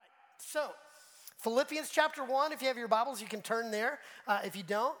So, Philippians chapter 1, if you have your Bibles, you can turn there. If you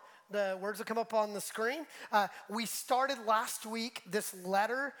don't, the words will come up on the screen. We started last week this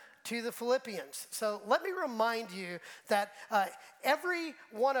letter to the Philippians. So let me remind you that every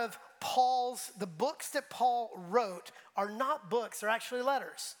one of the books that Paul wrote are not books, they're actually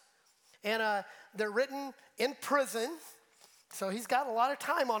letters. And they're written in prison. So he's got a lot of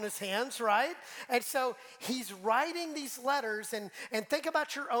time on his hands, right? And so he's writing these letters, and think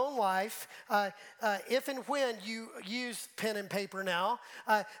about your own life. If and when you use pen and paper now,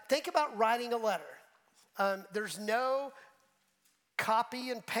 think about writing a letter. There's no copy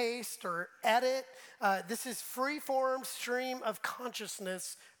and paste or edit. This is free-form stream of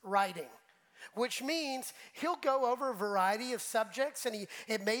consciousness writing, which means he'll go over a variety of subjects, and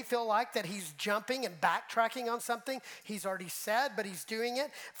it may feel like that he's jumping and backtracking on something he's already said, but he's doing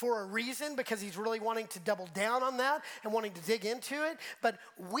it for a reason because he's really wanting to double down on that and wanting to dig into it. But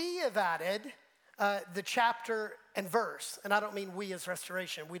we have added the chapter and verse, and I don't mean we as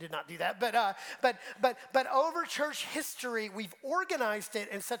Restoration, we did not do that, but over church history, we've organized it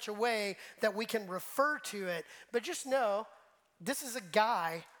in such a way that we can refer to it. But just know, this is a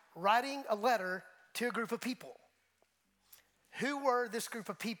guy writing a letter to a group of people. Who were this group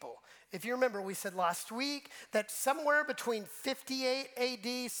of people? If you remember, we said last week that somewhere between 58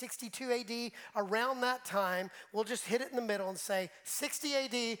 AD, 62 AD, around that time, we'll just hit it in the middle and say 60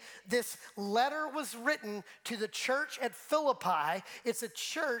 AD, this letter was written to the church at Philippi. It's a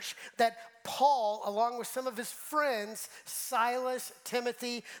church that Paul, along with some of his friends, Silas,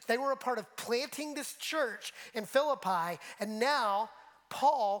 Timothy, they were a part of planting this church in Philippi, and now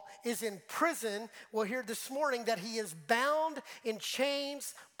Paul is in prison. We'll hear this morning that he is bound in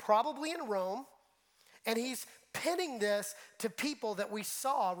chains, probably in Rome, and he's penning this to people that we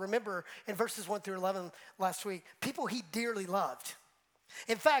saw, remember, in verses 1 through 11 last week, people he dearly loved.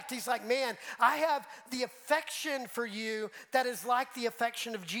 In fact, he's like, man, I have the affection for you that is like the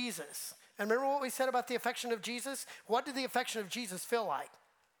affection of Jesus. And remember what we said about the affection of Jesus? What did the affection of Jesus feel like?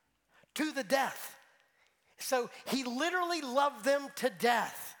 To the death. So he literally loved them to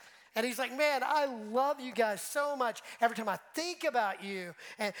death. And he's like, man, I love you guys so much. Every time I think about you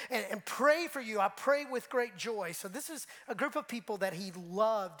and pray for you, I pray with great joy. So this is a group of people that he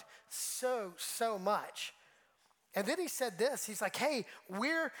loved so, so much. And then he said this, he's like, hey,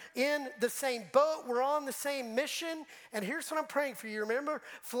 we're in the same boat, we're on the same mission, and here's what I'm praying for you. Remember,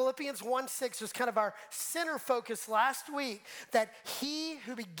 Philippians 1:6 was kind of our center focus last week, that he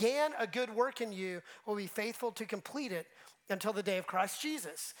who began a good work in you will be faithful to complete it until the day of Christ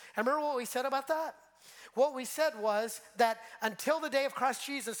Jesus. And remember what we said about that? What we said was that until the day of Christ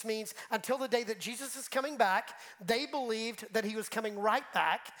Jesus means until the day that Jesus is coming back. They believed that he was coming right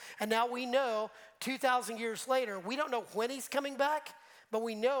back. And now we know 2,000 years later, we don't know when he's coming back, but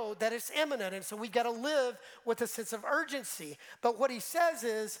we know that it's imminent. And so we've got to live with a sense of urgency. But what he says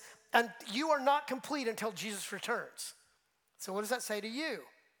is, and you are not complete until Jesus returns. So what does that say to you?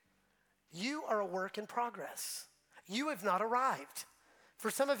 You are a work in progress. You have not arrived. For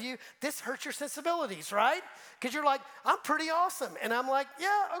some of you, this hurts your sensibilities, right? Because you're like, I'm pretty awesome. And I'm like,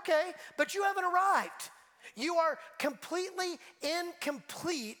 yeah, okay, but you haven't arrived. You are completely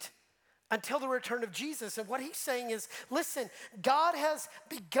incomplete until the return of Jesus. And what he's saying is, listen, God has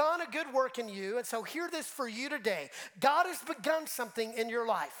begun a good work in you. And so hear this for you today. God has begun something in your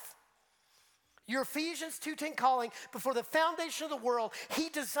life. Your Ephesians 2:10 calling, before the foundation of the world, he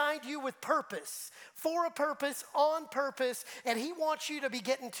designed you with purpose, for a purpose, on purpose, and he wants you to be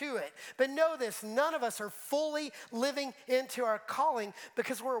getting to it. But know this, none of us are fully living into our calling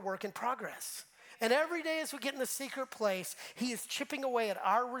because we're a work in progress. And every day as we get in the secret place, he is chipping away at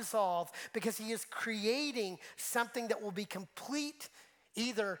our resolve because he is creating something that will be complete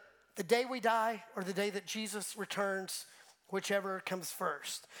either the day we die or the day that Jesus returns, whichever comes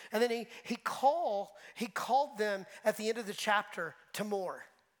first. And then he called them at the end of the chapter to more.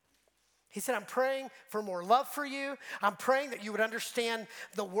 He said, I'm praying for more love for you. I'm praying that you would understand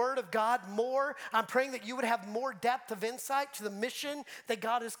the word of God more. I'm praying that you would have more depth of insight to the mission that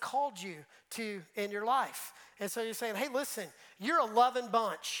God has called you to in your life. And so you're saying, hey, listen, you're a loving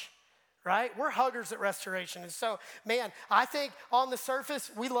bunch, right? We're huggers at Restoration. And so, man, I think on the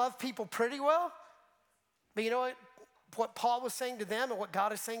surface, we love people pretty well. But you know what Paul was saying to them and what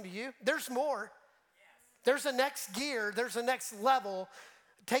God is saying to you? There's more. There's a next gear. There's a next level.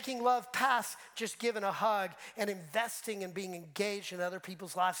 Taking love past just giving a hug and investing and being engaged in other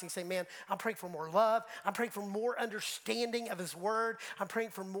people's lives. And you say, man, I'm praying for more love. I'm praying for more understanding of his word. I'm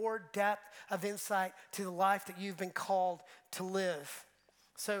praying for more depth of insight to the life that you've been called to live.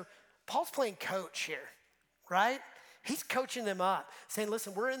 So Paul's playing coach here, right? He's coaching them up, saying,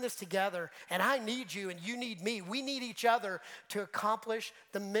 listen, we're in this together, and I need you, and you need me. We need each other to accomplish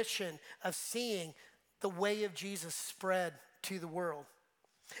the mission of seeing the way of Jesus spread to the world.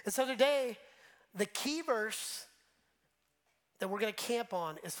 And so today, the key verse that we're going to camp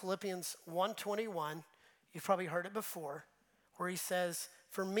on is Philippians 1:21. You've probably heard it before, where he says,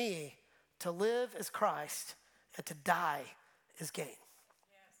 for me, to live is Christ, and to die is gain.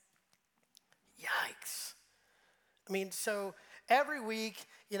 Yes. Yikes. I mean, so every week,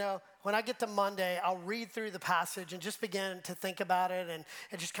 when I get to Monday, I'll read through the passage and just begin to think about it and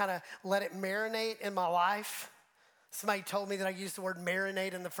just kind of let it marinate in my life. Somebody told me that I used the word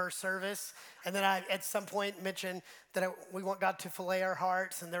marinate in the first service, and then I, at some point, mentioned that we want God to fillet our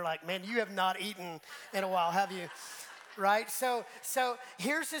hearts, and they're like, man, you have not eaten in a while, have you? Right? So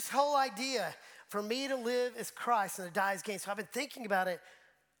here's this whole idea. For me to live is Christ, and to die is gain. So I've been thinking about it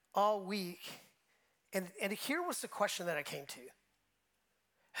all week. And here was the question that I came to.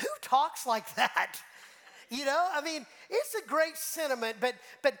 Who talks like that? It's a great sentiment, but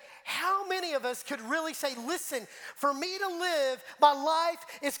how many of us could really say, listen, for me to live, my life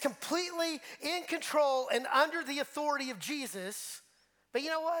is completely in control and under the authority of Jesus. But you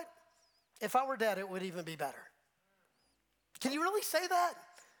know what? If I were dead, it would even be better. Can you really say that?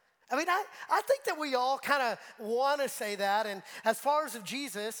 I think that we all kind of want to say that. And as far as of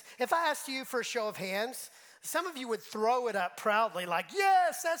Jesus, if I asked you for a show of hands, some of you would throw it up proudly like,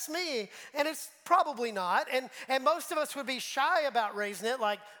 yes, that's me. And it's probably not. And most of us would be shy about raising it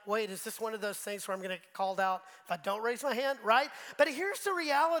like, wait, is this one of those things where I'm going to get called out if I don't raise my hand, right? But here's the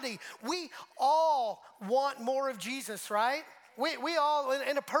reality. We all want more of Jesus, right? We all,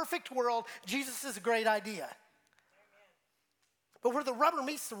 in a perfect world, Jesus is a great idea. But where the rubber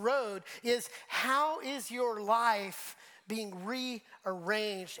meets the road is, how is your life being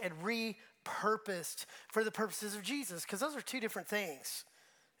rearranged and repurposed for the purposes of Jesus? Because those are two different things.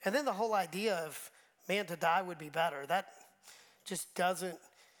 And then the whole idea of, man, to die would be better, that just doesn't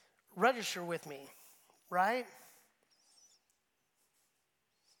register with me, right?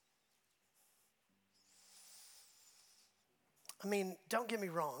 Don't get me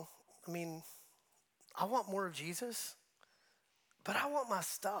wrong. I want more of Jesus. But I want my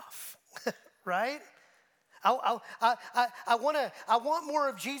stuff, right? I want more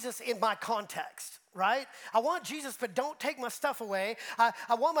of Jesus in my context, right? I want Jesus, but don't take my stuff away.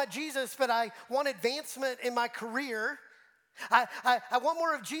 I want my Jesus, but I want advancement in my career. I want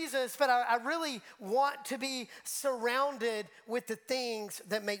more of Jesus, but I really want to be surrounded with the things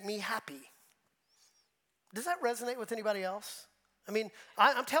that make me happy. Does that resonate with anybody else?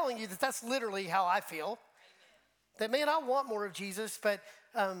 I'm telling you that that's literally how I feel. That, man, I want more of Jesus, but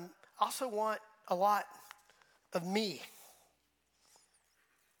also want a lot of me.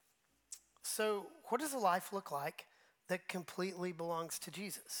 So what does a life look like that completely belongs to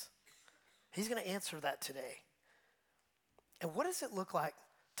Jesus? He's going to answer that today. And what does it look like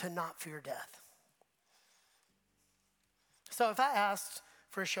to not fear death? So if I asked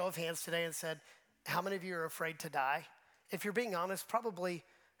for a show of hands today and said, how many of you are afraid to die? If you're being honest, probably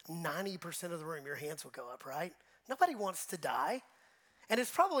 90% of the room, your hands will go up, right? Nobody wants to die. And it's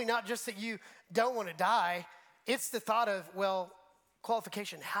probably not just that you don't want to die. It's the thought of,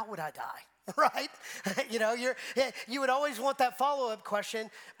 qualification, how would I die, right? You would always want that follow-up question.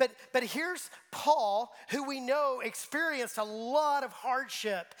 But here's Paul, who we know experienced a lot of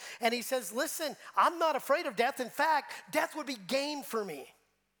hardship. And he says, listen, I'm not afraid of death. In fact, death would be gain for me.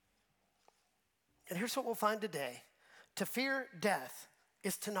 And here's what we'll find today. To fear death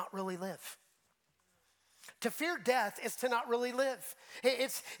is to not really live. To fear death is to not really live.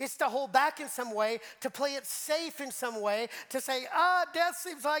 It's to hold back in some way, to play it safe in some way, to say, death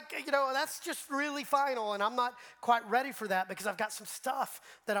seems like, that's just really final, and I'm not quite ready for that because I've got some stuff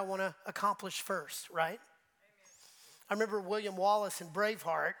that I want to accomplish first, right? I remember William Wallace in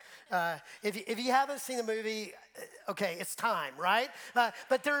Braveheart. If you haven't seen the movie, okay, it's time, right?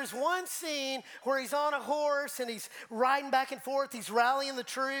 But there is one scene where he's on a horse and he's riding back and forth. He's rallying the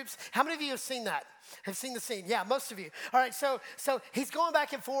troops. How many of you have seen that? Have seen the scene? Yeah, most of you. All right, so he's going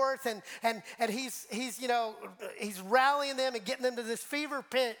back and forth and he's rallying them and getting them to this fever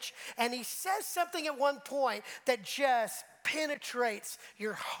pitch. And he says something at one point that just penetrates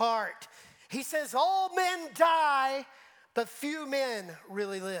your heart. He says, all men die, but few men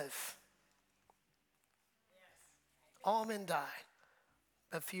really live. All men die,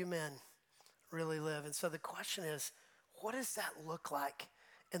 but few men really live. And so the question is, what does that look like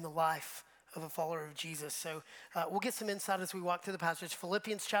in the life of a follower of Jesus? So we'll get some insight as we walk through the passage.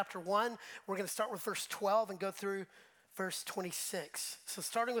 Philippians chapter 1, we're going to start with verse 12 and go through verse 26. So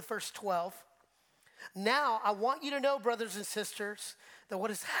starting with verse 12, Now, I want you to know, brothers and sisters, that what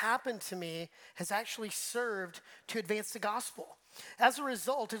has happened to me has actually served to advance the gospel. As a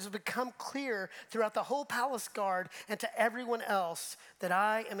result, it has become clear throughout the whole palace guard and to everyone else that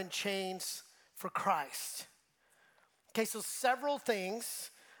I am in chains for Christ. Okay, so several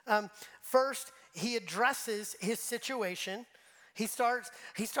things. First, he addresses his situation. He starts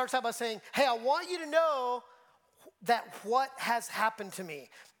out by saying, hey, I want you to know that what has happened to me.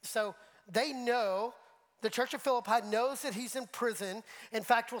 So they know, the church of Philippi knows that he's in prison. In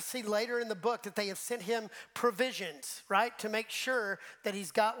fact, we'll see later in the book that they have sent him provisions, right, to make sure that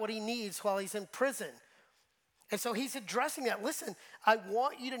he's got what he needs while he's in prison. And so he's addressing that. Listen, I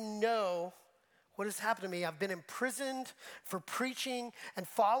want you to know what has happened to me. I've been imprisoned for preaching and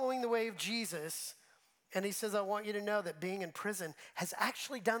following the way of Jesus. And he says, I want you to know that being in prison has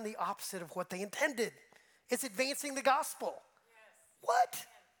actually done the opposite of what they intended. It's advancing the gospel. Yes. What?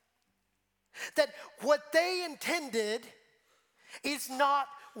 That what they intended is not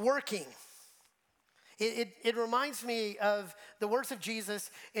working. It reminds me of the words of Jesus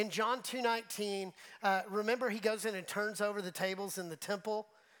in John 2:19. Remember, he goes in and turns over the tables in the temple.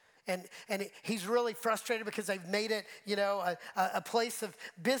 And he's really frustrated because they've made it, a place of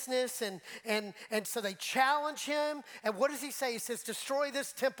business. And so they challenge him. And what does he say? He says, destroy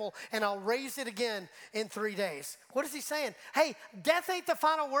this temple and I'll raise it again in 3 days. What is he saying? Hey, death ain't the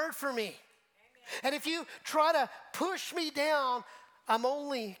final word for me. Amen. And if you try to push me down, I'm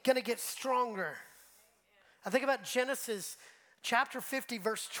only going to get stronger. Amen. I think about Genesis chapter 50,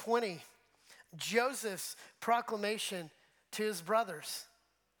 verse 20. Joseph's proclamation to his brothers.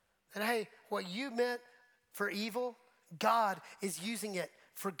 And hey, what you meant for evil, God is using it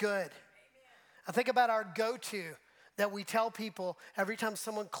for good. Amen. I think about our go-to that we tell people every time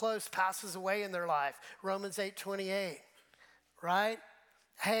someone close passes away in their life. Romans 8:28, right?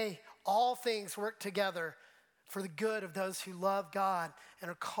 Hey, all things work together for the good of those who love God and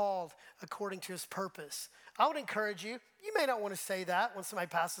are called according to his purpose. I would encourage you, you may not want to say that when somebody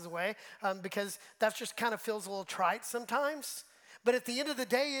passes away because that just kind of feels a little trite sometimes. But at the end of the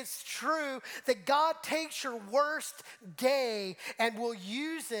day, it's true that God takes your worst day and will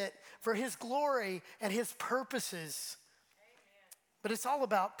use it for his glory and his purposes. Amen. But it's all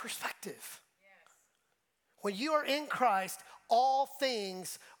about perspective. Yes. When you are in Christ, all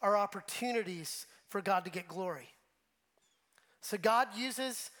things are opportunities for God to get glory. So God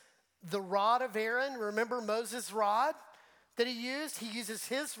uses the rod of Aaron. Remember Moses' rod that he used? He uses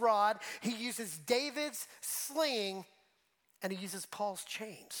his rod. He uses David's sling. And he uses Paul's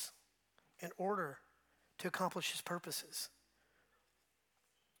chains in order to accomplish his purposes.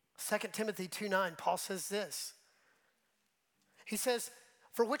 2 Timothy 2:9, Paul says this. He says,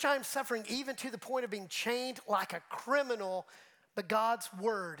 for which I am suffering even to the point of being chained like a criminal, but God's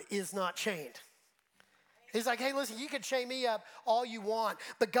word is not chained. He's like, hey, listen, you can chain me up all you want,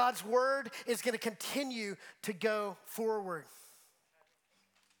 but God's word is going to continue to go forward.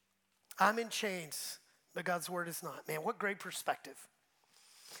 I'm in chains, but God's word is not. Man, what great perspective.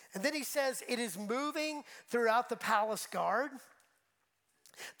 And then he says, it is moving throughout the palace guard.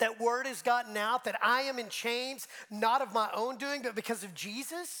 That word has gotten out that I am in chains, not of my own doing, but because of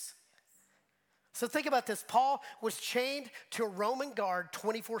Jesus. So think about this. Paul was chained to a Roman guard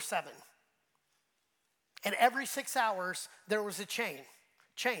 24/7. And every 6 hours, there was a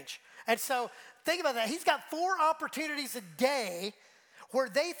change. And so think about that. He's got 4 opportunities a day where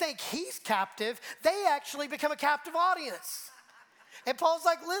they think he's captive, they actually become a captive audience. And Paul's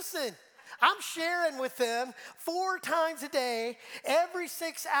like, listen, I'm sharing with them 4 times a day, every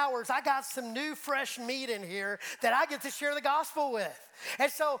 6 hours. I got some new fresh meat in here that I get to share the gospel with.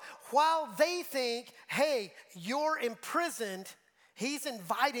 And so while they think, hey, you're imprisoned, he's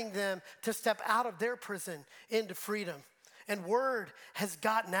inviting them to step out of their prison into freedom. And word has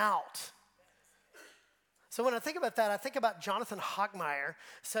gotten out. So when I think about that, I think about Jonathan Hockmeyer.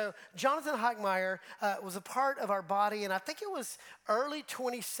 So Jonathan Hockmeyer was a part of our body, and I think it was early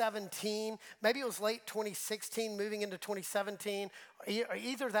 2017, maybe it was late 2016, moving into 2017, or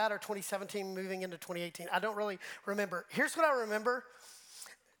either that or 2017, moving into 2018. I don't really remember. Here's what I remember.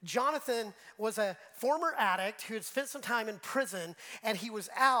 Jonathan was a former addict who had spent some time in prison, and he was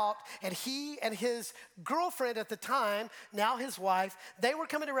out, and he and his girlfriend at the time, now his wife, they were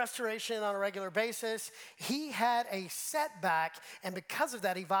coming to Restoration on a regular basis. He had a setback, and because of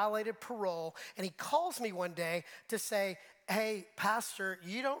that, he violated parole, and he calls me one day to say, hey, Pastor,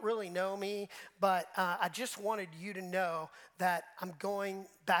 you don't really know me, but I just wanted you to know that I'm going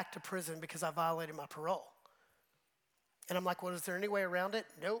back to prison because I violated my parole. And I'm like, well, is there any way around it?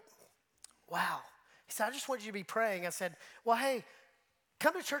 Nope. Wow. He said, I just wanted you to be praying. I said, well, hey,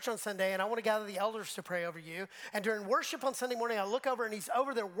 come to church on Sunday and I want to gather the elders to pray over you. And during worship on Sunday morning, I look over and he's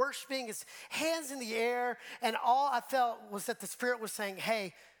over there worshiping, his hands in the air. And all I felt was that the Spirit was saying,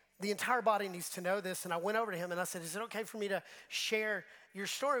 hey, the entire body needs to know this. And I went over to him and I said, is it okay for me to share your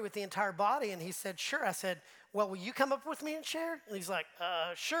story with the entire body? And he said, sure. I said, well, will you come up with me and share? And he's like,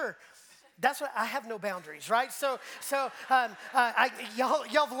 sure. That's what I have no boundaries, right? So y'all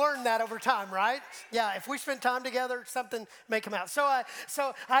have learned that over time, right? Yeah, if we spend time together, something may come out. So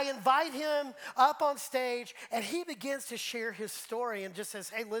I invite him up on stage, and he begins to share his story and just says,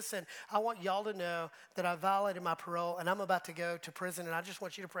 hey, listen, I want y'all to know that I violated my parole, and I'm about to go to prison, and I just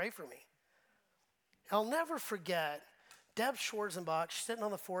want you to pray for me. I'll never forget Deb Schwarzenbach, she's sitting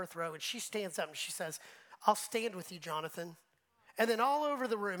on the fourth row, and she stands up and she says, I'll stand with you, Jonathan. And then all over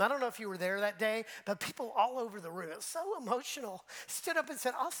the room, I don't know if you were there that day, but people all over the room, it was so emotional, stood up and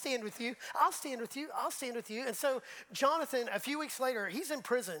said, I'll stand with you, I'll stand with you, I'll stand with you. And so Jonathan, a few weeks later, he's in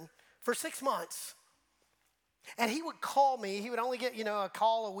prison for 6 months. And he would call me, he would only get, a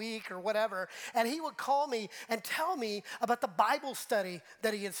call a week or whatever, and he would call me and tell me about the Bible study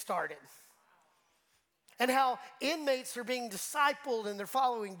that he had started. And how inmates are being discipled and they're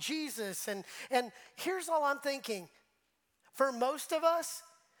following Jesus. And here's all I'm thinking. For most of us,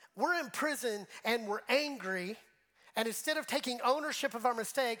 we're in prison and we're angry. And instead of taking ownership of our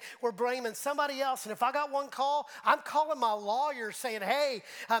mistake, we're blaming somebody else. And if I got one call, I'm calling my lawyer saying, hey,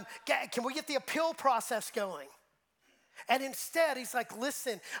 can we get the appeal process going? And instead, he's like,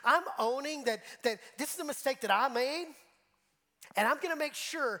 listen, I'm owning that this is a mistake that I made. And I'm going to make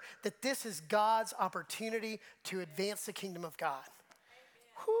sure that this is God's opportunity to advance the kingdom of God.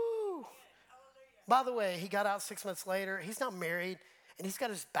 Whew. By the way, he got out 6 months later. He's not married, and he's got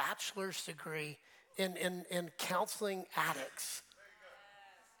his bachelor's degree in counseling addicts.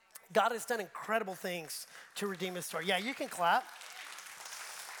 God has done incredible things to redeem his story. Yeah, you can clap.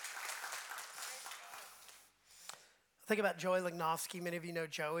 Think about Joey Lignovsky. Many of you know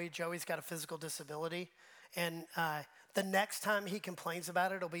Joey. Joey's got a physical disability, and the next time he complains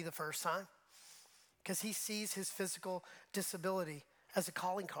about it, it'll be the first time, because he sees his physical disability as a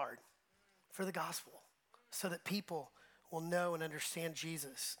calling card for the gospel so that people will know and understand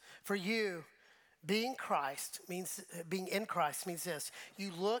Jesus. For you, being in Christ means this.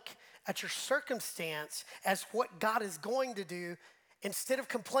 You look at your circumstance as what God is going to do instead of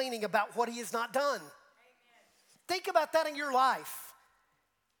complaining about what he has not done. Amen. Think about that in your life.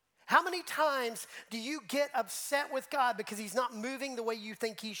 How many times do you get upset with God because he's not moving the way you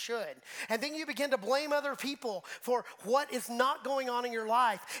think he should? And then you begin to blame other people for what is not going on in your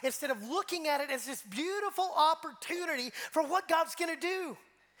life instead of looking at it as this beautiful opportunity for what God's going to do.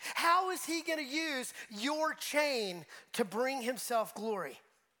 How is he going to use your chain to bring himself glory?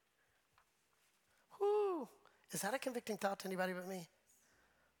 Whew. Is that a convicting thought to anybody but me?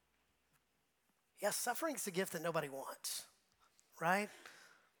 Yeah, suffering is a gift that nobody wants, right?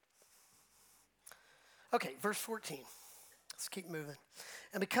 Okay, verse 14. Let's keep moving.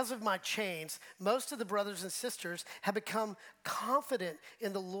 And because of my chains, most of the brothers and sisters have become confident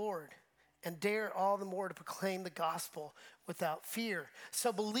in the Lord and dare all the more to proclaim the gospel without fear.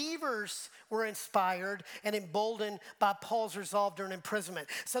 So believers were inspired and emboldened by Paul's resolve during imprisonment.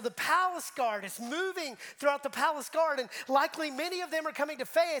 So the palace guard is moving throughout the palace guard, and likely many of them are coming to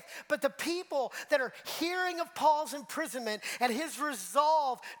faith, but the people that are hearing of Paul's imprisonment and his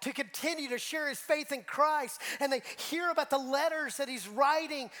resolve to continue to share his faith in Christ, and they hear about the letters that he's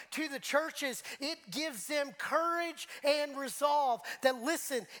writing to the churches, it gives them courage and resolve that,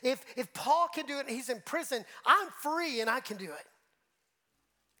 listen, if Paul can do it and he's in prison, I'm free and I can do it.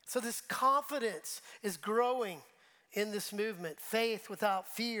 So this confidence is growing in this movement, faith without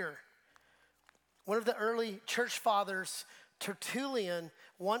fear. One of the early church fathers, Tertullian,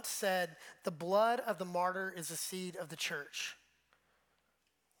 once said, the blood of the martyr is the seed of the church.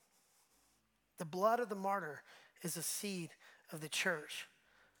 The blood of the martyr is the seed of the church.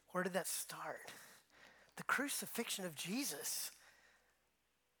 Where did that start? The crucifixion of Jesus.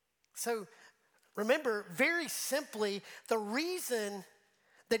 So remember, very simply, the reason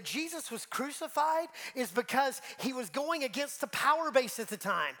that Jesus was crucified is because he was going against the power base at the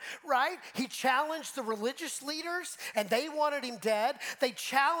time, right? He challenged the religious leaders and they wanted him dead. He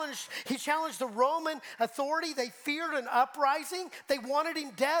challenged the Roman authority. They feared an uprising. They wanted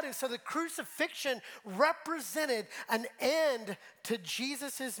him dead. And so the crucifixion represented an end to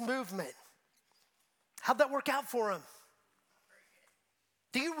Jesus's movement. How'd that work out for him?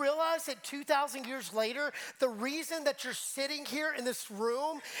 Do you realize that 2,000 years later, the reason that you're sitting here in this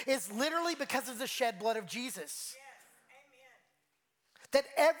room is literally because of the shed blood of Jesus? Yes, amen. That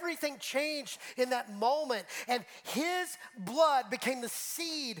everything changed in that moment. And his blood became the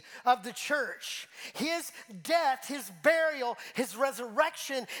seed of the church. His death, his burial, his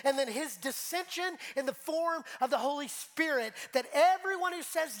resurrection, and then his descension in the form of the Holy Spirit. That everyone who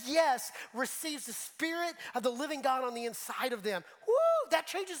says yes receives the Spirit of the living God on the inside of them. Woo! That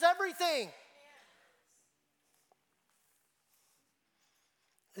changes everything.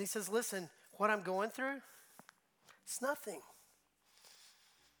 And he says, listen, what I'm going through, it's nothing.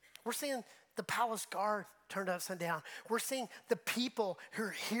 We're seeing the palace guard turned upside down. We're seeing the people who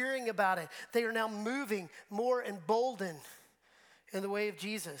are hearing about it. They are now moving more emboldened in the way of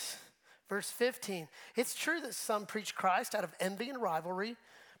Jesus. Verse 15, it's true that some preach Christ out of envy and rivalry,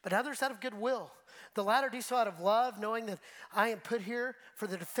 but others out of goodwill. The latter do so out of love, knowing that I am put here for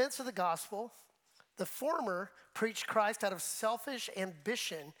the defense of the gospel. The former preach Christ out of selfish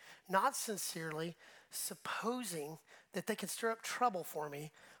ambition, not sincerely, supposing that they can stir up trouble for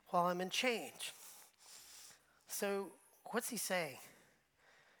me while I'm in chains. So what's he saying?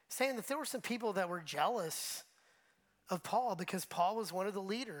 Saying that there were some people that were jealous of Paul because Paul was one of the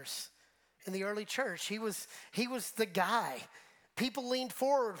leaders in the early church. He was the guy. People leaned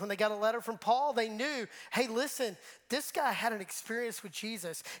forward when they got a letter from Paul. They knew, hey, listen, this guy had an experience with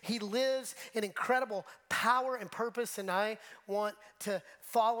Jesus. He lives in incredible power and purpose, and I want to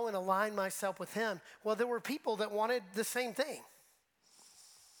follow and align myself with him. Well, there were people that wanted the same thing.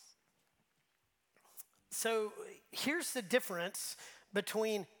 So here's the difference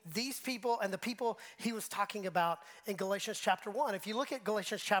between these people and the people he was talking about in Galatians chapter 1. If you look at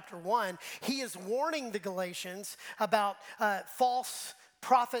Galatians chapter 1, he is warning the Galatians about false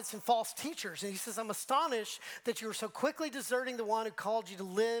prophets and false teachers. And he says, I'm astonished that you are so quickly deserting the one who called you to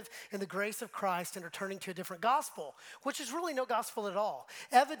live in the grace of Christ and are turning to a different gospel, which is really no gospel at all.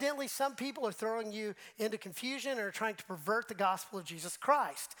 Evidently, some people are throwing you into confusion and are trying to pervert the gospel of Jesus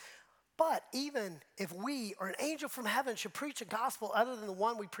Christ. But even if we or an angel from heaven should preach a gospel other than the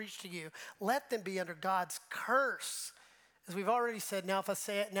one we preach to you, let them be under God's curse. As we've already said, now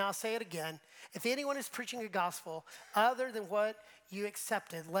I'll say it again. If anyone is preaching a gospel other than what you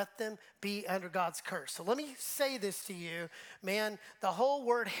accepted, let them be under God's curse. So let me say this to you, man, the whole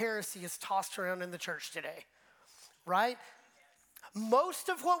word heresy is tossed around in the church today, right? Most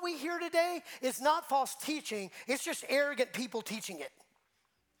of what we hear today is not false teaching, it's just arrogant people teaching it.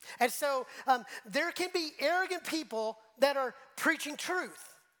 And so there can be arrogant people that are preaching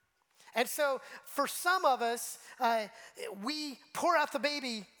truth. And so for some of us, we throw out the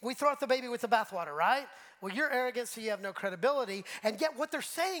baby with the bathwater, right? Well, you're arrogant, so you have no credibility. And yet what they're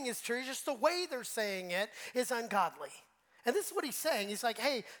saying is true, just the way they're saying it is ungodly. And this is what he's saying. He's like,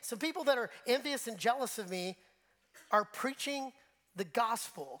 hey, some people that are envious and jealous of me are preaching the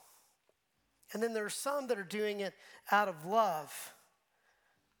gospel. And then there are some that are doing it out of love.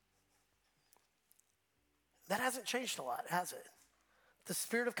 That hasn't changed a lot, has it? The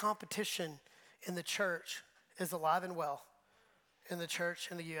spirit of competition in the church is alive and well in the church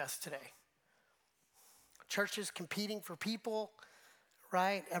in the U.S. today. Churches competing for people,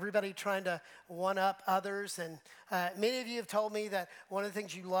 right? Everybody trying to one-up others. And many of you have told me that one of the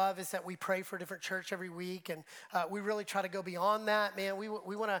things you love is that we pray for a different church every week. And we really try to go beyond that, man. We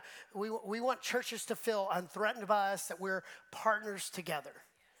want churches to feel unthreatened by us, that we're partners together.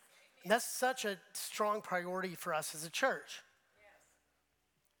 And that's such a strong priority for us as a church.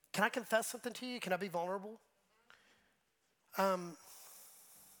 Can I confess something to you? Can I be vulnerable? In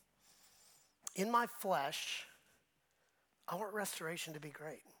my flesh, I want Restoration to be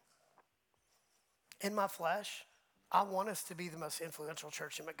great. In my flesh, I want us to be the most influential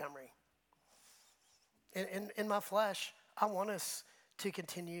church in Montgomery. In my flesh, I want us to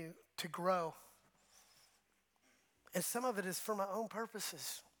continue to grow. And some of it is for my own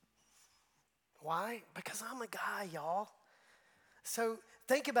purposes. Why? Because I'm a guy, y'all. So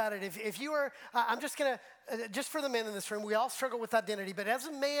think about it. If you are, I'm just going to, just for the men in this room, we all struggle with identity. But as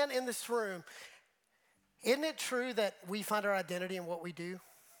a man in this room, isn't it true that we find our identity in what we do?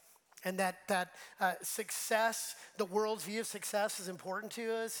 And that success, the world's view of success is important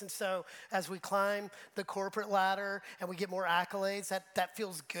to us. And so as we climb the corporate ladder and we get more accolades, that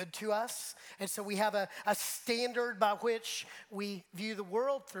feels good to us. And so we have a standard by which we view the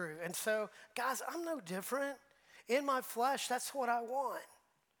world through. And so, guys, I'm no different. In my flesh, that's what I want.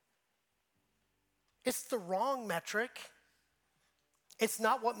 It's the wrong metric. It's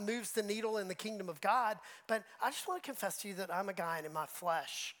not what moves the needle in the kingdom of God. But I just want to confess to you that I'm a guy, and in my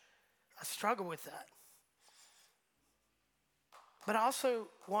flesh, I struggle with that. But I also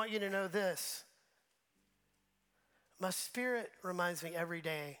want you to know this. My spirit reminds me every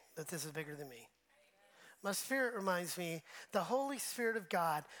day that this is bigger than me. My spirit reminds me, the Holy Spirit of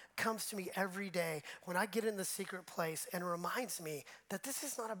God comes to me every day when I get in the secret place and reminds me that this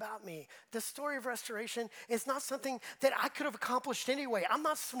is not about me. The story of restoration is not something that I could have accomplished anyway. I'm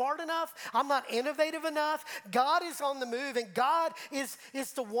not smart enough. I'm not innovative enough. God is on the move, and God is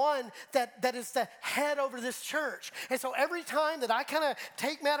the one that is the head over this church. And so every time that I kind of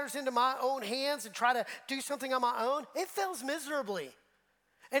take matters into my own hands and try to do something on my own, it fails miserably.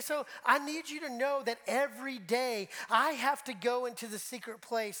 And so I need you to know that every day I have to go into the secret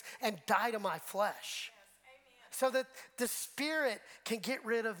place and die to my flesh. Yes, so that the Spirit can get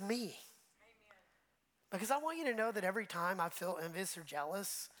rid of me. Amen. Because I want you to know that every time I feel envious or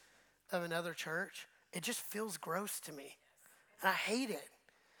jealous of another church, it just feels gross to me. Yes. And I hate it.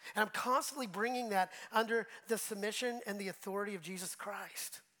 And I'm constantly bringing that under the submission and the authority of Jesus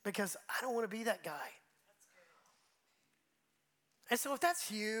Christ because I don't want to be that guy. And so if that's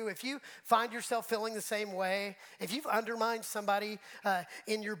you, if you find yourself feeling the same way, if you've undermined somebody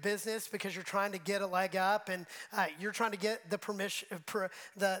in your business because you're trying to get a leg up and you're trying to get the promotion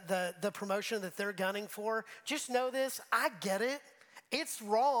that they're gunning for, just know this, I get it. It's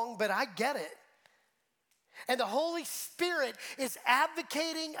wrong, but I get it. And the Holy Spirit is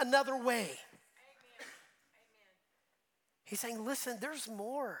advocating another way. Amen. He's saying, listen, there's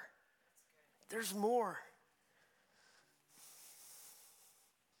more. There's more.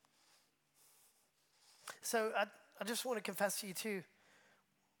 So I just want to confess to you too,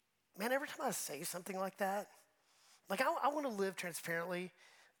 man, every time I say something like that, like I want to live transparently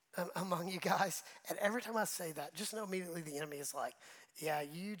among you guys. And every time I say that, just know immediately the enemy is like, yeah,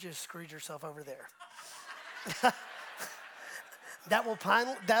 you just screwed yourself over there.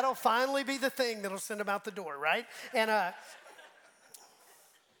 That'll finally be the thing that'll send him out the door, right? And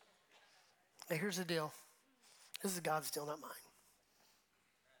here's the deal. This is God's deal, not mine.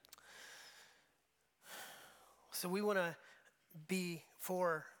 So we want to be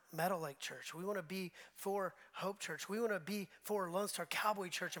for Meadow Lake Church. We want to be for Hope Church. We want to be for Lone Star Cowboy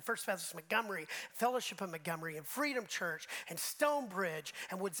Church and First Baptist Montgomery, Fellowship of Montgomery, and Freedom Church, and Stonebridge,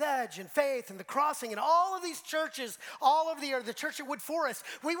 and Woods Edge, and Faith, and The Crossing, and all of these churches, all over the earth, the church at Wood Forest.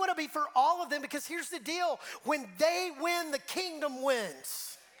 We want to be for all of them because here's the deal. When they win, the kingdom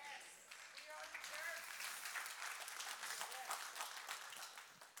wins.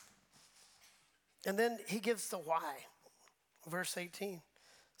 And then he gives the why. Verse 18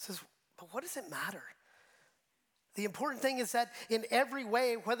 says, but what does it matter? The important thing is that in every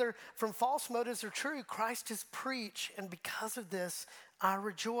way, whether from false motives or true, Christ is preached. And because of this, I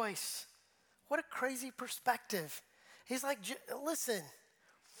rejoice. What a crazy perspective. He's like, listen,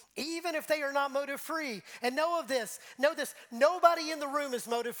 even if they are not motive free, and know this, nobody in the room is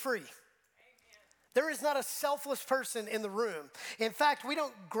motive free. There is not a selfless person in the room. In fact, we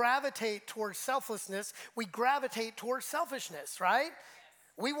don't gravitate towards selflessness. We gravitate towards selfishness, right? Yes.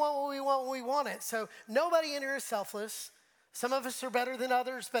 We want what we want when we want it. So nobody in here is selfless. Some of us are better than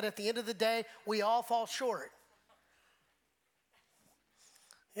others, but at the end of the day, we all fall short.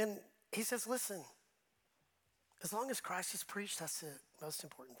 And he says, listen, as long as Christ is preached, that's the most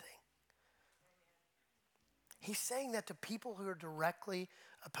important thing. He's saying that to people who are directly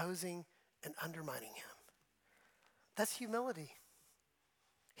opposing and undermining him. That's humility.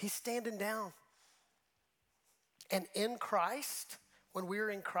 He's standing down. And in Christ, when we're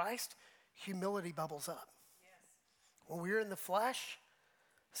in Christ, humility bubbles up. Yes. When we're in the flesh,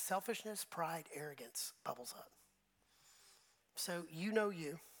 selfishness, pride, arrogance bubbles up. So you know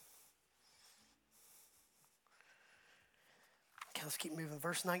you. Okay, let's keep moving.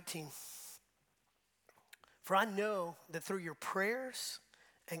 Verse 19. For I know that through your prayers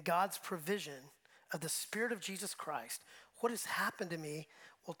and God's provision of the Spirit of Jesus Christ, what has happened to me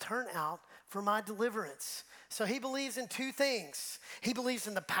will turn out for my deliverance. So he believes in two things. He believes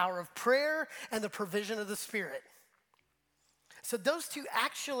in the power of prayer and the provision of the Spirit. So those two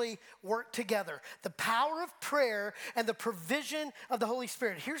actually work together. The power of prayer and the provision of the Holy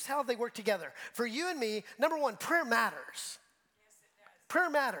Spirit. Here's how they work together. For you and me, number one, prayer matters. Prayer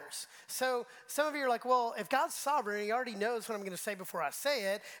matters. So some of you are like, well, if God's sovereign and he already knows what I'm going to say before I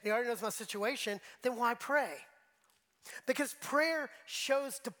say it, and he already knows my situation, then why pray? Because prayer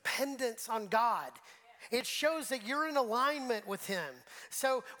shows dependence on God. It shows that you're in alignment with him.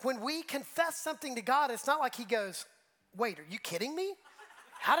 So when we confess something to God, it's not like he goes, wait, are you kidding me?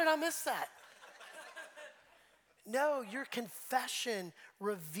 How did I miss that? No, your confession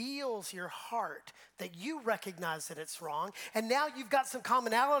reveals your heart that you recognize that it's wrong. And now you've got some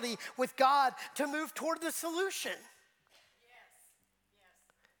commonality with God to move toward the solution.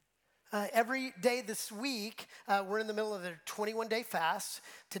 Yes. Every day this week, we're in the middle of a 21-day fast.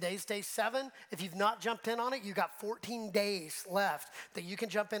 Today's day 7. If you've not jumped in on it, you've got 14 days left that you can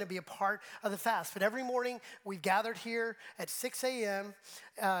jump in and be a part of the fast. But every morning, we've gathered here at 6 a.m.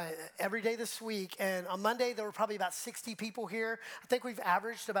 Every day this week. And on Monday, there were probably about 60 people here. I think we've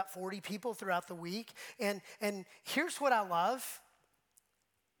averaged about 40 people throughout the week. And here's what I love.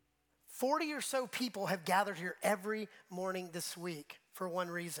 40 or so people have gathered here every morning this week for one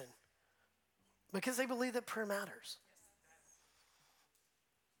reason. Because they believe that prayer matters.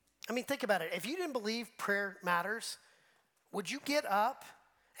 I mean, think about it. If you didn't believe prayer matters, would you get up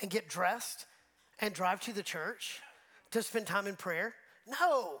and get dressed and drive to the church to spend time in prayer?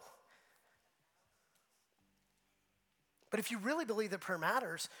 No. But if you really believe that prayer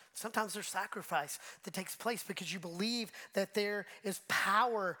matters, sometimes there's sacrifice that takes place because you believe that there is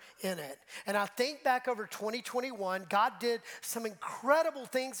power in it. And I think back over 2021, God did some incredible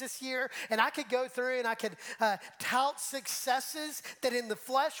things this year, and I could go through and I could tout successes that in the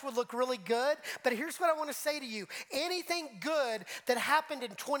flesh would look really good. But here's what I want to say to you. Anything good that happened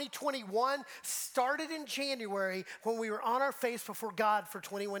in 2021 started in January when we were on our face before God for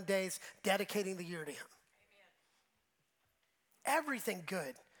 21 days, dedicating the year to Him. Everything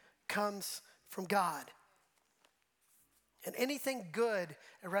good comes from God. And anything good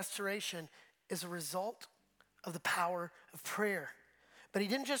in restoration is a result of the power of prayer. But he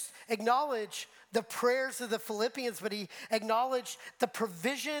didn't just acknowledge the prayers of the Philippians, but he acknowledged the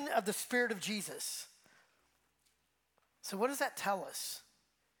provision of the Spirit of Jesus. So what does that tell us?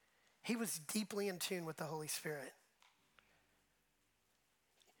 He was deeply in tune with the Holy Spirit.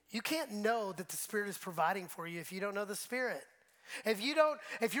 You can't know that the Spirit is providing for you if you don't know the Spirit. If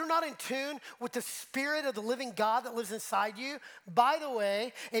you're not in tune with the Spirit of the living God that lives inside you, by the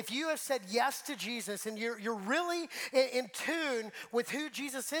way, if you have said yes to Jesus and you're really in tune with who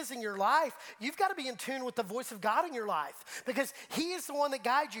Jesus is in your life, you've got to be in tune with the voice of God in your life because He is the one that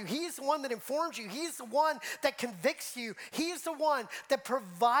guides you. He is the one that informs you. He is the one that convicts you. He is the one that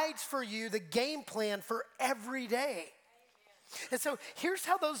provides for you the game plan for every day. And so here's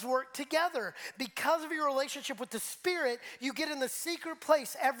how those work together. Because of your relationship with the Spirit, you get in the secret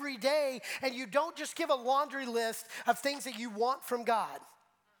place every day and you don't just give a laundry list of things that you want from God,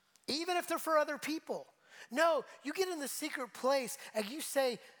 even if they're for other people. No, you get in the secret place and you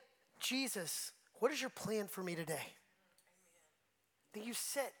say, Jesus, what is your plan for me today? Then you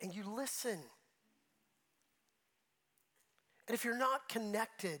sit and you listen. And if you're not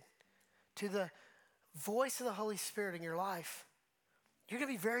connected to the voice of the Holy Spirit in your life, you're going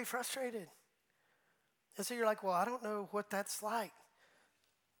to be very frustrated. And so you're like, well, I don't know what that's like.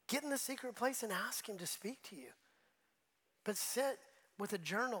 Get in the secret place and ask Him to speak to you. But sit with a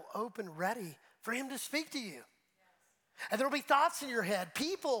journal open, ready for Him to speak to you. Yes. And there will be thoughts in your head.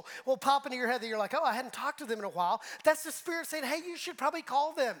 People will pop into your head that you're like, oh, I hadn't talked to them in a while. That's the Spirit saying, hey, you should probably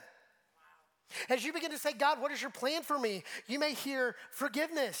call them. Wow. As you begin to say, God, what is your plan for me? You may hear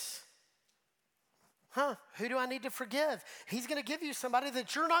forgiveness. Who do I need to forgive? He's going to give you somebody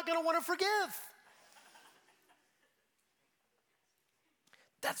that you're not going to want to forgive.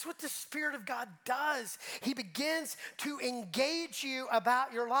 That's what the Spirit of God does. He begins to engage you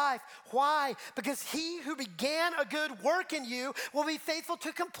about your life. Why? Because He who began a good work in you will be faithful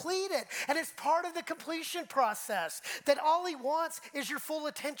to complete it. And it's part of the completion process that all He wants is your full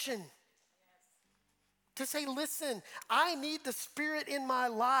attention. Yes. To say, listen, I need the Spirit in my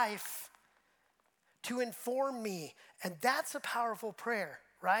life to inform me. And that's a powerful prayer,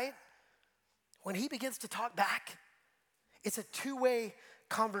 right? When He begins to talk back, it's a two-way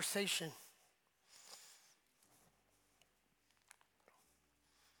conversation.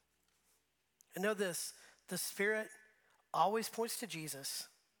 And know this, the Spirit always points to Jesus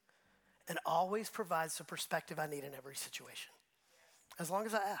and always provides the perspective I need in every situation, as long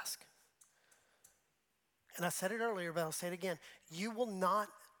as I ask. And I said it earlier, but I'll say it again. You will not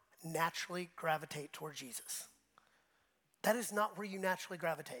naturally gravitate toward Jesus. That is not where you naturally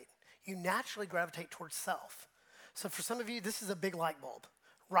gravitate. You naturally gravitate towards self. So for some of you, this is a big light bulb.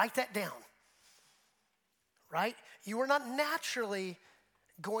 Write that down, right? You are not naturally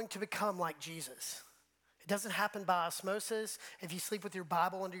going to become like Jesus. It doesn't happen by osmosis. If you sleep with your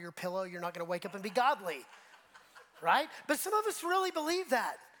Bible under your pillow, you're not going to wake up and be godly, right? But some of us really believe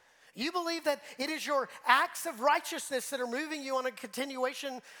that. You believe that it is your acts of righteousness that are moving you on a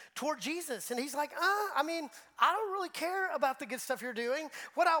continuation toward Jesus. And He's like, I don't really care about the good stuff you're doing.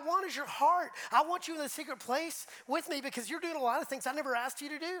 What I want is your heart. I want you in the secret place with me because you're doing a lot of things I never asked you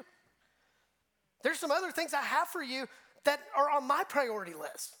to do. There's some other things I have for you that are on my priority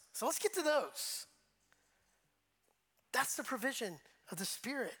list. So let's get to those. That's the provision of the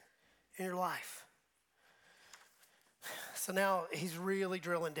Spirit in your life? So now he's really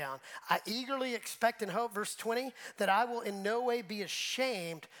drilling down. I eagerly expect and hope, verse 20, that I will in no way be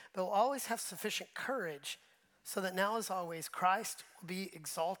ashamed, but will always have sufficient courage, so that now as always Christ will be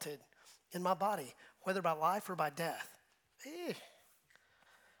exalted in my body, whether by life or by death.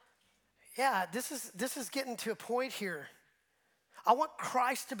 Yeah, this is getting to a point here. I want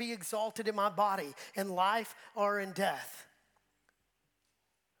Christ to be exalted in my body, in life or in death.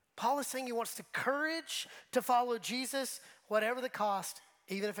 Paul is saying he wants the courage to follow Jesus, whatever the cost,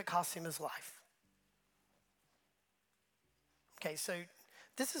 even if it costs him his life. Okay, so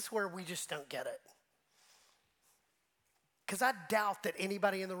this is where we just don't get it. Because I doubt that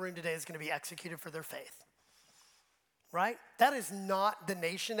anybody in the room today is going to be executed for their faith. Right? That is not the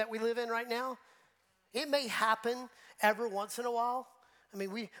nation that we live in right now. It may happen every once in a while. I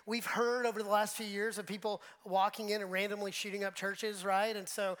mean, we've heard over the last few years of people walking in and randomly shooting up churches, right? And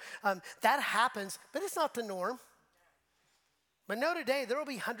so that happens, but it's not the norm. But know today, there will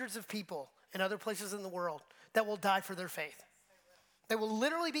be hundreds of people in other places in the world that will die for their faith. They will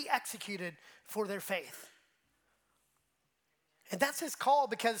literally be executed for their faith. And that's his call,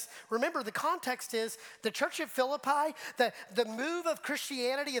 because remember, the context is the church at Philippi, the move of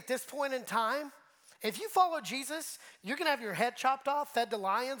Christianity at this point in time. If you follow Jesus, you're going to have your head chopped off, fed to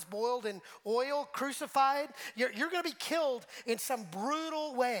lions, boiled in oil, crucified. You're going to be killed in some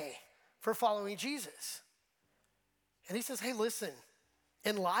brutal way for following Jesus. And he says, hey, listen,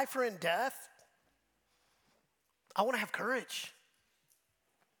 in life or in death, I want to have courage.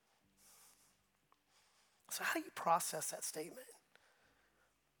 So how do you process that statement?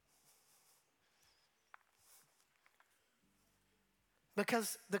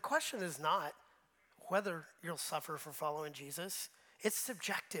 Because the question is not whether you'll suffer for following Jesus. It's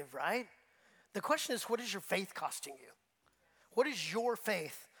subjective, right? The question is, what is your faith costing you? What is your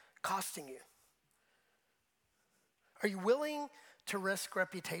faith costing you? Are you willing to risk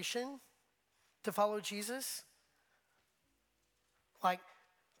reputation to follow Jesus? Like,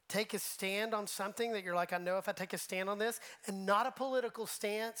 take a stand on something that you're like, I know if I take a stand on this, and not a political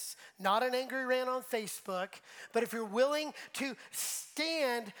stance, not an angry rant on Facebook, but if you're willing to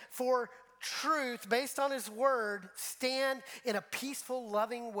stand for truth based on his word, stand in a peaceful,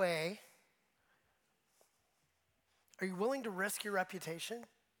 loving way, are you willing to risk your reputation?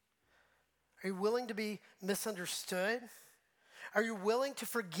 Are you willing to be misunderstood? Are you willing to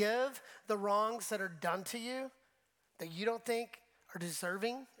forgive the wrongs that are done to you that you don't think are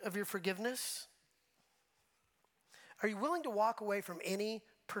deserving of your forgiveness? Are you willing to walk away from any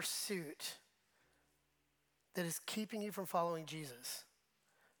pursuit that is keeping you from following Jesus?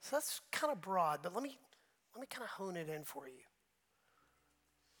 So that's kind of broad, but let me kind of hone it in for you.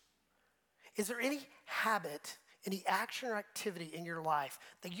 Is there any habit, any action or activity in your life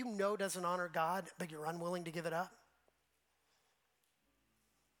that you know doesn't honor God, but you're unwilling to give it up?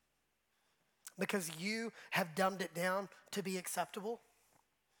 Because you have dumbed it down to be acceptable?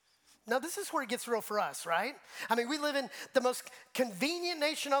 Now, this is where it gets real for us, right? I mean, we live in the most convenient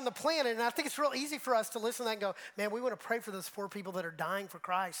nation on the planet, and I think it's real easy for us to listen to that and go, man, we want to pray for those poor people that are dying for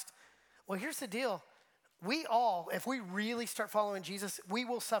Christ. Well, here's the deal. We all, if we really start following Jesus, we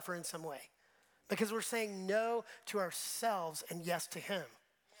will suffer in some way because we're saying no to ourselves and yes to him.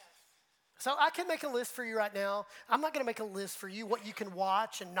 So I can make a list for you right now. I'm not going to make a list for you what you can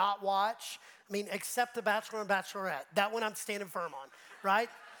watch and not watch. I mean, except The Bachelor and Bachelorette. That one I'm standing firm on, right?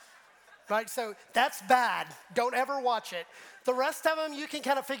 Right, so that's bad. Don't ever watch it. The rest of them you can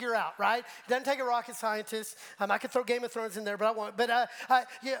kind of figure out, right? It doesn't take a rocket scientist. I could throw Game of Thrones in there, but I won't. But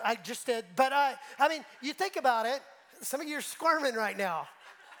yeah, I just did. But I mean, you think about it. Some of you are squirming right now.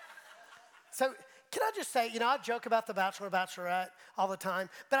 So can I just say, I joke about The Bachelor and Bachelorette all the time,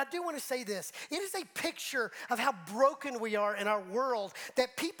 but I do want to say this. It is a picture of how broken we are in our world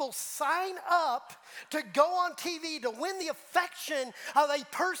that people sign up to go on TV to win the affection of a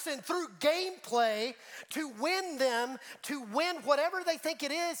person through gameplay, to win them, to win whatever they think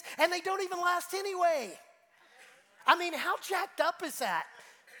it is, and they don't even last anyway. I mean, how jacked up is that?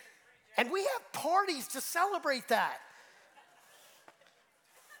 And we have parties to celebrate that.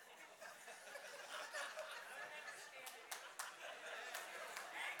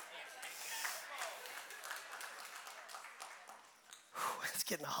 It's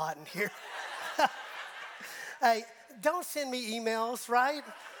getting hot in here. Hey, don't send me emails, right?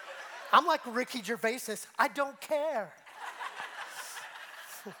 I'm like Ricky Gervais says, I don't care.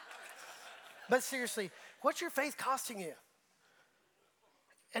 But seriously, what's your faith costing you?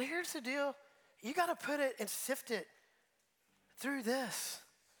 And here's the deal. You got to put it and sift it through this,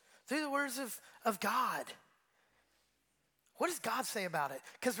 through the words of God. What does God say about it?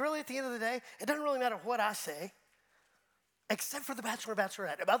 Because really at the end of the day, it doesn't really matter what I say, except for the bachelor or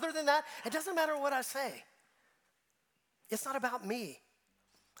bachelorette. Other than that, it doesn't matter what I say. It's not about me.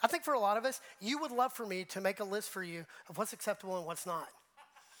 I think for a lot of us, you would love for me to make a list for you of what's acceptable and what's not.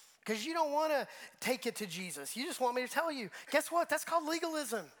 Because you don't want to take it to Jesus. You just want me to tell you. Guess what? That's called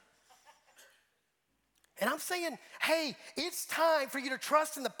legalism. And I'm saying, hey, it's time for you to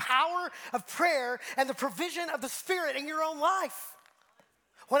trust in the power of prayer and the provision of the Spirit in your own life.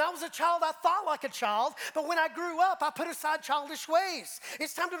 When I was a child, I thought like a child, but when I grew up, I put aside childish ways.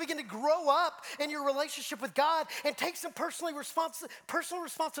 It's time to begin to grow up in your relationship with God and take some personal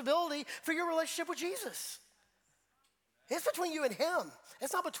responsibility for your relationship with Jesus. It's between you and him.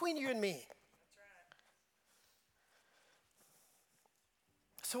 It's not between you and me.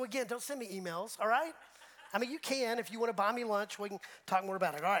 That's right. So again, don't send me emails, all right? I mean, you can. If you want to buy me lunch, we can talk more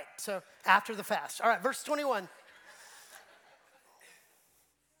about it. All right, so after the fast. All right, verse 21.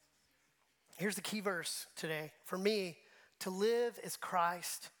 Here's the key verse today. For me, to live is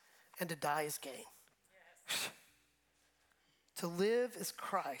Christ and to die is gain. Yes. To live is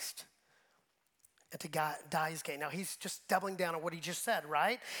Christ and to die is gain. Now, he's just doubling down on what he just said,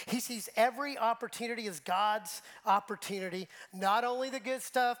 right? He sees every opportunity as God's opportunity, not only the good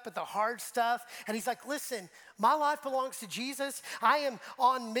stuff, but the hard stuff. And he's like, listen, my life belongs to Jesus. I am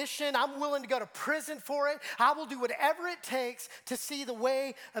on mission. I'm willing to go to prison for it. I will do whatever it takes to see the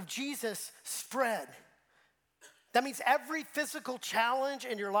way of Jesus spread. That means every physical challenge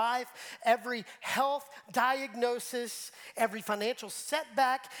in your life, every health diagnosis, every financial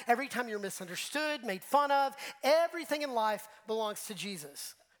setback, every time you're misunderstood, made fun of, everything in life belongs to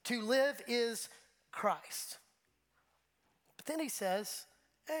Jesus. To live is Christ. But then he says,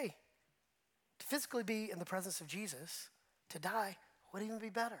 hey, to physically be in the presence of Jesus, to die would even be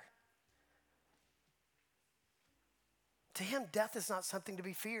better. To him, death is not something to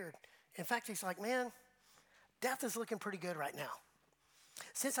be feared. In fact, he's like, man, death is looking pretty good right now.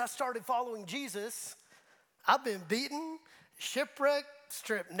 Since I started following Jesus, I've been beaten, shipwrecked,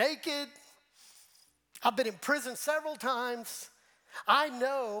 stripped naked. I've been in prison several times. I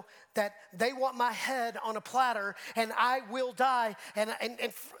know that they want my head on a platter and I will die. And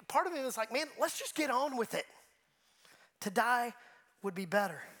part of me was like, man, let's just get on with it. To die would be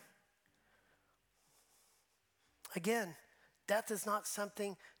better. Again, death is not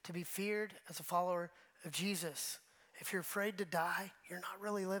something to be feared as a follower of Jesus. If you're afraid to die, you're not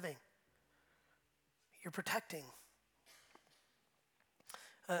really living. You're protecting.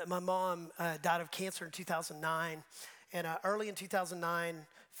 My mom died of cancer in 2009. And early in 2009,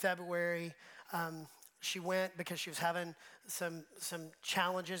 February, she went because she was having some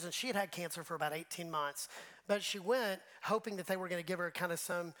challenges. And she had had cancer for about 18 months. But she went hoping that they were going to give her kind of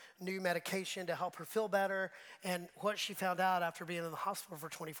some new medication to help her feel better. And what she found out after being in the hospital for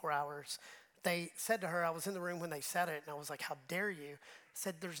 24 hours, they said to her, I was in the room when they said it, and I was like, how dare you?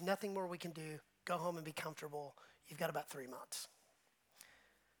 Said, there's nothing more we can do. Go home and be comfortable. You've got about 3 months.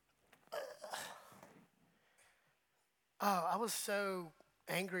 I was so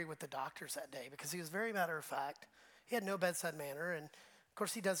angry with the doctors that day because he was very matter of fact. He had no bedside manner, and of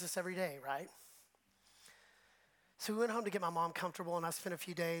course he does this every day, right? So we went home to get my mom comfortable, and I spent a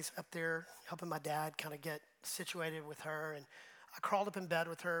few days up there helping my dad kind of get situated with her. And I crawled up in bed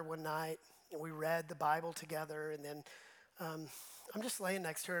with her one night, and we read the Bible together. And then I'm just laying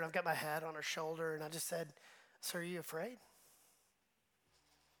next to her, and I've got my head on her shoulder, and I just said, so are you afraid?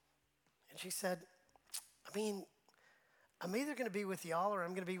 And she said, I mean, I'm either going to be with y'all or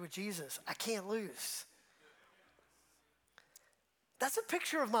I'm going to be with Jesus. I can't lose. That's a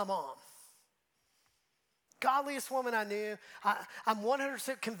picture of my mom. Godliest woman I knew. I'm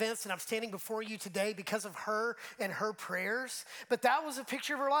 100% convinced that I'm standing before you today because of her and her prayers. But that was a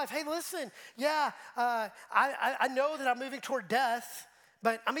picture of her life. Hey, listen, yeah, I know that I'm moving toward death,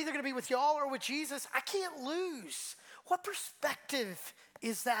 but I'm either going to be with y'all or with Jesus. I can't lose. What perspective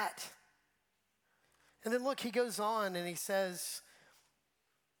is that? And then look, he goes on and he says,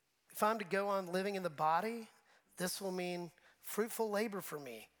 if I'm to go on living in the body, this will mean fruitful labor for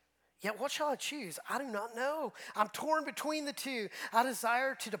me. Yet what shall I choose? I do not know. I'm torn between the two. I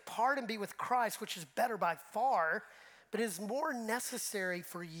desire to depart and be with Christ, which is better by far, but it is more necessary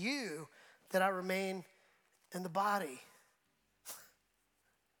for you that I remain in the body.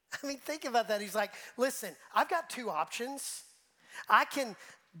 I mean, think about that. He's like, listen, I've got two options. I can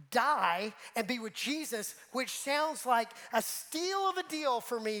die and be with Jesus, which sounds like a steal of a deal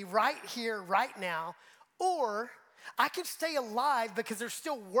for me right here, right now, or I can stay alive because there's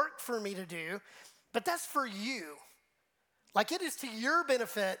still work for me to do, but that's for you. Like it is to your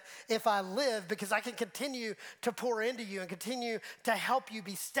benefit if I live because I can continue to pour into you and continue to help you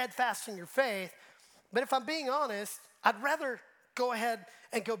be steadfast in your faith. But if I'm being honest, I'd rather go ahead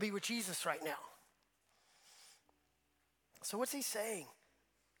and go be with Jesus right now. So what's he saying?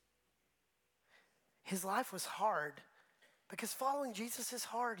 His life was hard because following Jesus is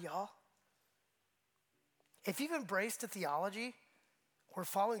hard, y'all. If you've embraced a theology where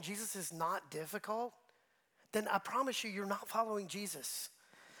following Jesus is not difficult, then I promise you, you're not following Jesus.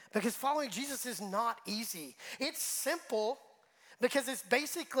 Because following Jesus is not easy. It's simple because it's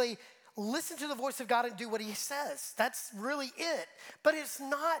basically listen to the voice of God and do what he says. That's really it. But it's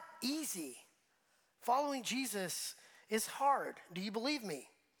not easy. Following Jesus is hard. Do you believe me?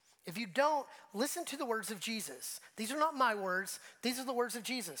 If you don't, listen to the words of Jesus. These are not my words. These are the words of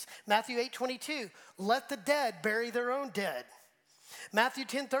Jesus. Matthew 8:22, let the dead bury their own dead. Matthew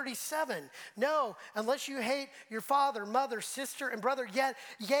 10:37, no, unless you hate your father, mother, sister, and brother,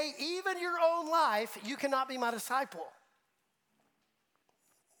 yea, even your own life, you cannot be my disciple.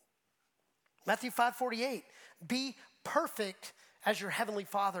 Matthew 5:48, be perfect as your heavenly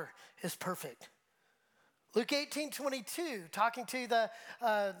Father is perfect. Luke 18:22, talking to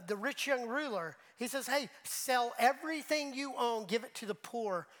the rich young ruler, he says, hey, sell everything you own, give it to the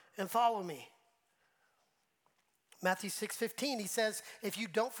poor, and follow me. Matthew 6:15, he says, if you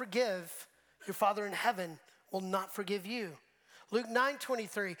don't forgive, your Father in heaven will not forgive you. Luke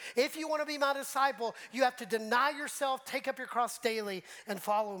 9:23, if you want to be my disciple, you have to deny yourself, take up your cross daily, and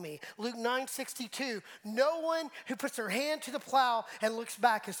follow me. Luke 9:62, no one who puts their hand to the plow and looks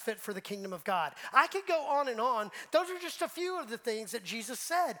back is fit for the kingdom of God. I could go on and on. Those are just a few of the things that Jesus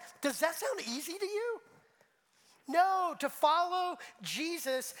said. Does that sound easy to you? No, to follow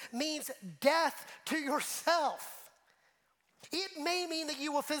Jesus means death to yourself. It may mean that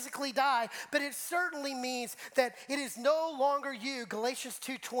you will physically die, but it certainly means that it is no longer you. Galatians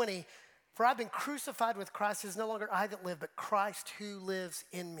 2:20, for I've been crucified with Christ. It is no longer I that live, but Christ who lives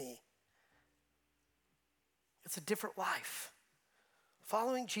in me. It's a different life.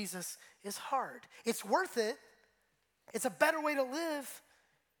 Following Jesus is hard. It's worth it. It's a better way to live,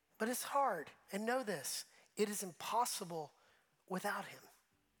 but it's hard. And know this, it is impossible without him.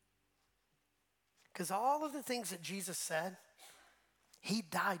 Because all of the things that Jesus said, he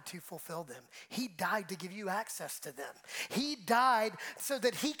died to fulfill them. He died to give you access to them. He died so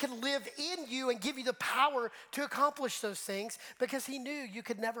that he can live in you and give you the power to accomplish those things because he knew you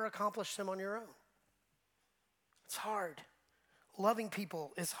could never accomplish them on your own. It's hard. Loving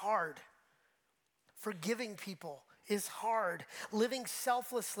people is hard. Forgiving people is hard. Living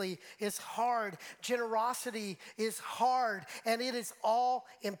selflessly is hard. Generosity is hard. And it is all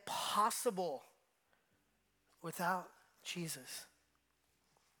impossible without Jesus.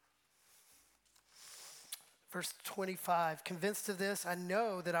 Verse 25, convinced of this, I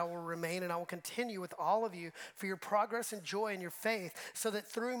know that I will remain and I will continue with all of you for your progress and joy in your faith, so that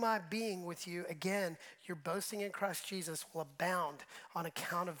through my being with you, again, your boasting in Christ Jesus will abound on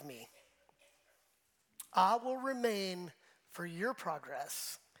account of me. I will remain for your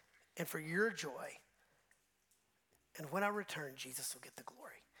progress and for your joy. And when I return, Jesus will get the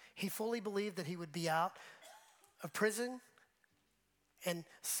glory. He fully believed that he would be out of prison. And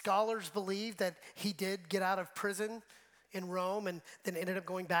scholars believe that he did get out of prison in Rome and then ended up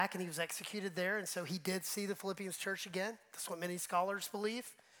going back and he was executed there. And so he did see the Philippians church again. That's what many scholars believe.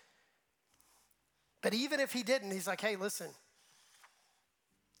 But even if he didn't, he's like, hey, listen,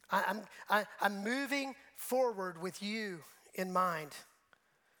 I'm moving forward with you in mind,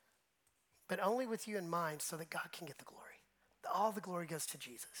 but only with you in mind so that God can get the glory. All the glory goes to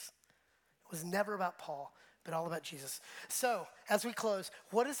Jesus. It was never about Paul, but all about Jesus. So, as we close,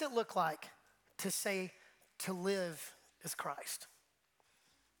 what does it look like to say to live as Christ?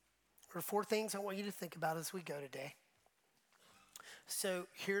 There are 4 things I want you to think about as we go today. So,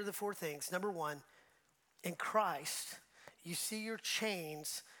 here are the 4 things. Number 1, in Christ, you see your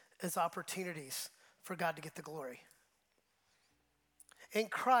chains as opportunities for God to get the glory. In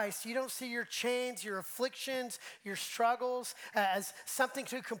Christ, you don't see your chains, your afflictions, your struggles as something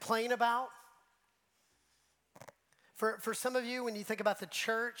to complain about. For some of you, when you think about the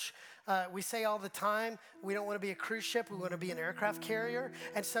church, we say all the time, we don't want to be a cruise ship, we want to be an aircraft carrier.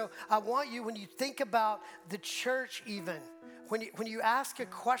 And so I want you, when you think about the church even, when you ask a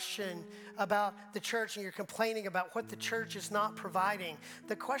question about the church and you're complaining about what the church is not providing,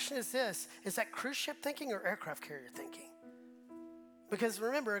 the question is this, is that cruise ship thinking or aircraft carrier thinking? Because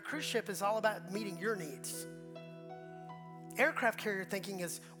remember, a cruise ship is all about meeting your needs. Aircraft carrier thinking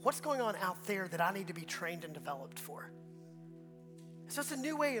is, what's going on out there that I need to be trained and developed for? So it's a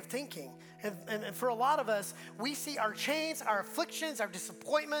new way of thinking. And for a lot of us, we see our chains, our afflictions, our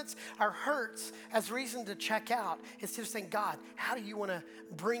disappointments, our hurts as reason to check out instead of saying, God, how do you want to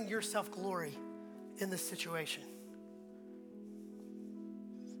bring your self-glory in this situation?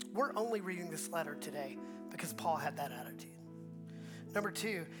 We're only reading this letter today because Paul had that attitude. Number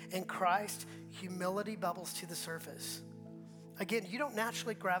 2, in Christ, humility bubbles to the surface. Again, you don't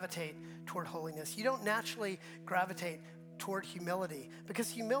naturally gravitate toward holiness. You don't naturally gravitate toward humility, because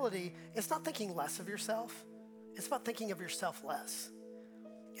humility is not thinking less of yourself. It's about thinking of yourself less.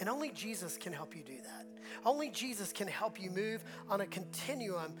 And only Jesus can help you do that. Only Jesus can help you move on a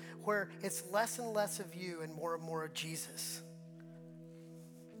continuum where it's less and less of you and more of Jesus.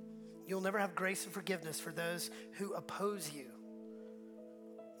 You'll never have grace and forgiveness for those who oppose you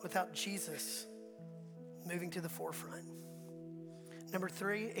without Jesus moving to the forefront. Number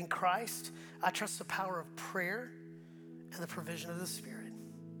 3, in Christ, I trust the power of prayer and the provision of the Spirit.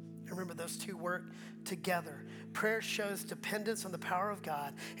 And remember, those two work together. Prayer shows dependence on the power of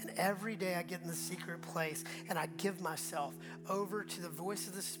God, and every day I get in the secret place and I give myself over to the voice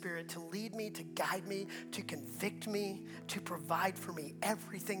of the Spirit to lead me, to guide me, to convict me, to provide for me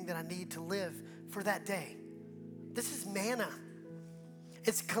everything that I need to live for that day. This is manna.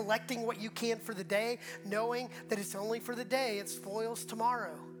 It's collecting what you can for the day, knowing that it's only for the day, it spoils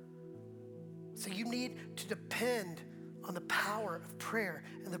tomorrow. So you need to depend on the power of prayer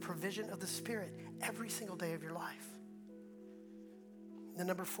and the provision of the Spirit every single day of your life. And then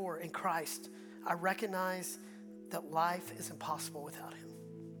number 4, in Christ, I recognize that life is impossible without Him.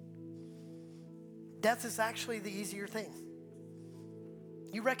 Death is actually the easier thing.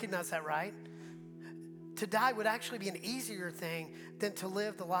 You recognize that, right? To die would actually be an easier thing than to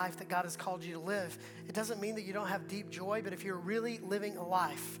live the life that God has called you to live. It doesn't mean that you don't have deep joy, but if you're really living a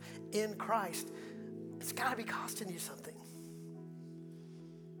life in Christ, it's got to be costing you something.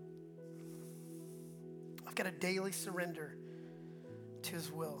 I've got to daily surrender to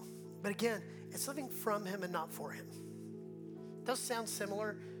His will. But again, it's living from Him and not for Him. Those sound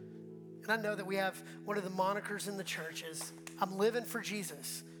similar. And I know that we have one of the monikers in the church is, I'm living for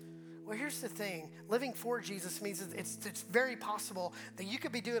Jesus. Well, here's the thing. Living for Jesus means it's very possible that you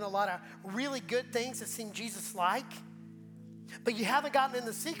could be doing a lot of really good things that seem Jesus-like, but you haven't gotten in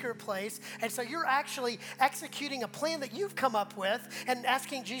the secret place, and so you're actually executing a plan that you've come up with and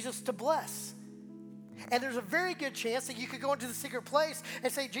asking Jesus to bless. And there's a very good chance that you could go into the secret place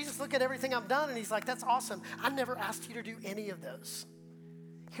and say, Jesus, look at everything I've done. And He's like, that's awesome. I never asked you to do any of those.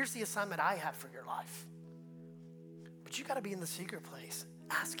 Here's the assignment I have for your life. But you got to be in the secret place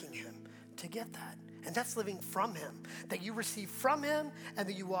asking Him to get that. And that's living from Him, that you receive from Him and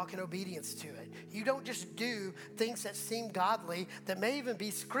that you walk in obedience to it. You don't just do things that seem godly, that may even be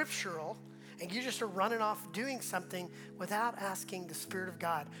scriptural, and you just are running off doing something without asking the Spirit of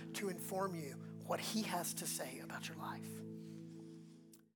God to inform you what He has to say about your life.